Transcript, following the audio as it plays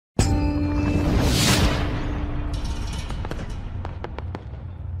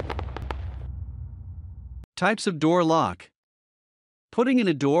Types of door lock. Putting in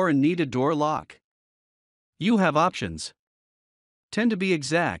a door and need a door lock. You have options. 10 to be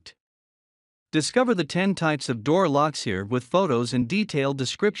exact. Discover the 10 types of door locks here with photos and detailed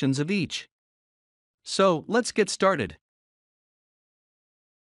descriptions of each. So, let's get started.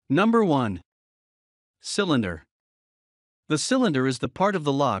 Number 1. Cylinder. The cylinder is the part of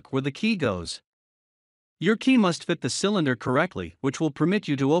the lock where the key goes. Your key must fit the cylinder correctly, which will permit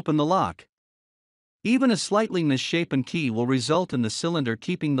you to open the lock. Even a slightly misshapen key will result in the cylinder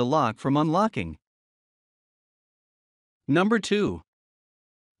keeping the lock from unlocking. Number 2.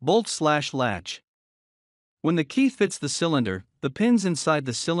 Bolt/latch. When the key fits the cylinder, the pins inside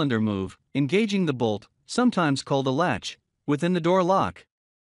the cylinder move, engaging the bolt, sometimes called a latch, within the door lock.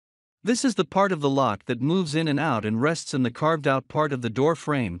 This is the part of the lock that moves in and out and rests in the carved-out part of the door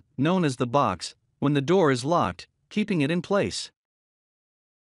frame, known as the box, when the door is locked, keeping it in place.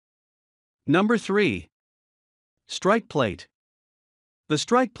 Number 3. Strike plate. The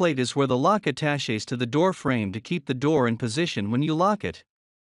strike plate is where the lock attaches to the door frame to keep the door in position when you lock it.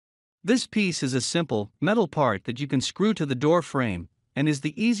 This piece is a simple, metal part that you can screw to the door frame, and is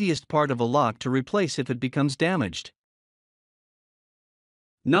the easiest part of a lock to replace if it becomes damaged.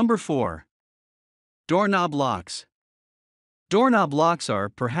 Number 4. Doorknob locks. Doorknob locks are,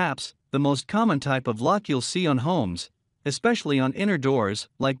 perhaps, the most common type of lock you'll see on homes, especially on inner doors,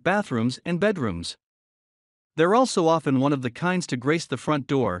 like bathrooms and bedrooms. They're also often one of the kinds to grace the front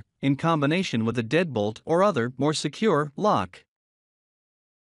door, in combination with a deadbolt or other, more secure, lock.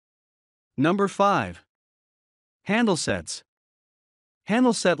 Number 5. Handle sets.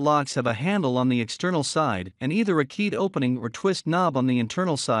 Handle set locks have a handle on the external side and either a keyed opening or twist knob on the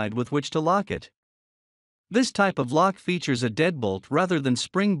internal side with which to lock it. This type of lock features a deadbolt rather than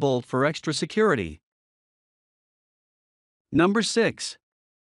spring bolt for extra security. Number 6.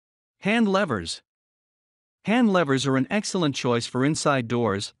 Hand levers. Hand levers are an excellent choice for inside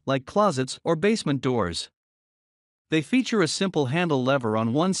doors, like closets or basement doors. They feature a simple handle lever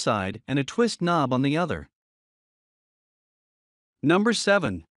on one side and a twist knob on the other. Number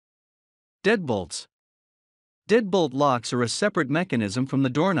 7. Deadbolts. Deadbolt locks are a separate mechanism from the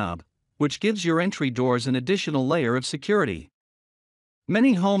doorknob, which gives your entry doors an additional layer of security.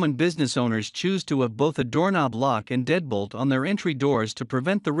 Many home and business owners choose to have both a doorknob lock and deadbolt on their entry doors to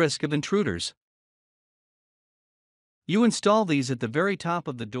prevent the risk of intruders. You install these at the very top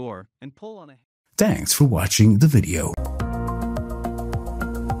of the door and pull on a... Thanks for watching the video.